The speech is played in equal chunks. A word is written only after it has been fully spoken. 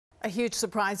A huge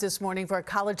surprise this morning for a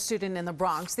college student in the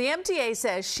Bronx. The MTA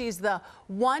says she's the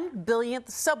 1 billionth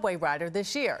subway rider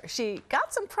this year. She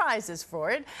got some prizes for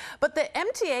it, but the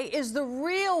MTA is the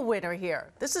real winner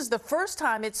here. This is the first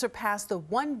time it surpassed the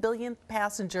 1 billionth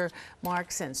passenger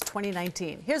mark since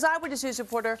 2019. Here's Eyewitness News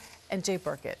reporter MJ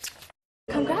Burkett.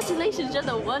 Congratulations, you're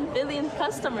the 1 billionth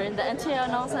customer in the MTA,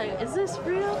 and I was like, is this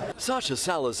real? Sasha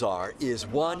Salazar is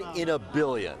 1 in a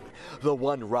billion. The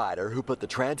one rider who put the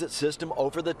transit system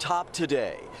over the top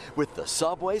today, with the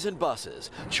subways and buses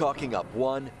chalking up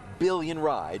 1 billion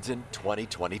rides in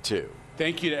 2022.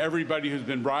 Thank you to everybody who's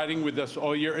been riding with us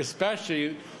all year,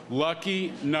 especially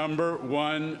lucky number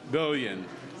 1 billion,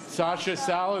 Sasha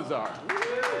Salazar.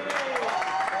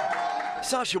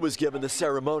 Sasha was given the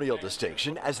ceremonial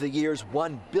distinction as the year's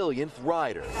 1 billionth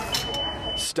rider.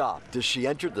 Stopped as she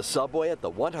entered the subway at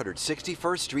the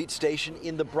 161st Street station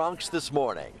in the Bronx this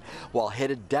morning, while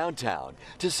headed downtown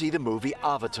to see the movie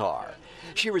Avatar.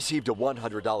 She received a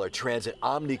 $100 Transit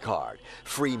Omni card,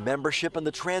 free membership in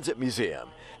the Transit Museum,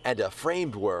 and a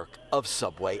framed work of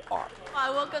subway art. I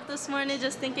woke up this morning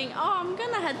just thinking, oh, I'm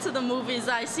gonna head to the movies.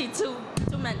 I see two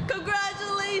men.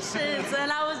 Congratulations!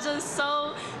 And I was just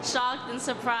so shocked and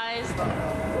surprised.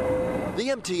 The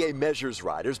MTA measures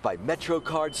riders by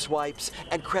MetroCard swipes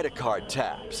and credit card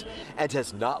taps, and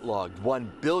has not logged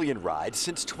 1 billion rides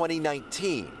since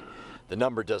 2019. The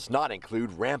number does not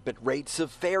include rampant rates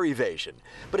of fare evasion,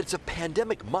 but it's a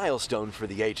pandemic milestone for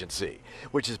the agency,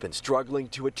 which has been struggling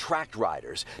to attract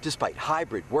riders despite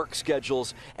hybrid work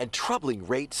schedules and troubling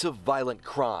rates of violent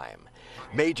crime.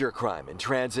 Major crime in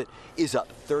transit is up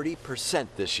 30%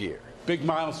 this year. Big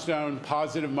milestone,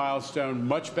 positive milestone,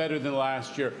 much better than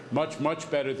last year,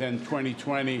 much better than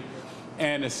 2020,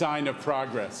 and a sign of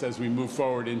progress as we move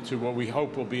forward into what we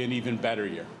hope will be an even better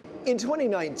year. In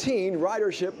 2019,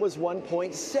 ridership was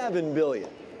 1.7 billion.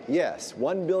 Yes,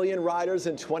 1 billion riders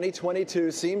in 2022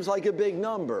 seems like a big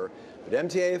number, but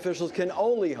MTA officials can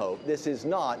only hope this is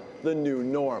not the new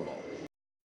normal.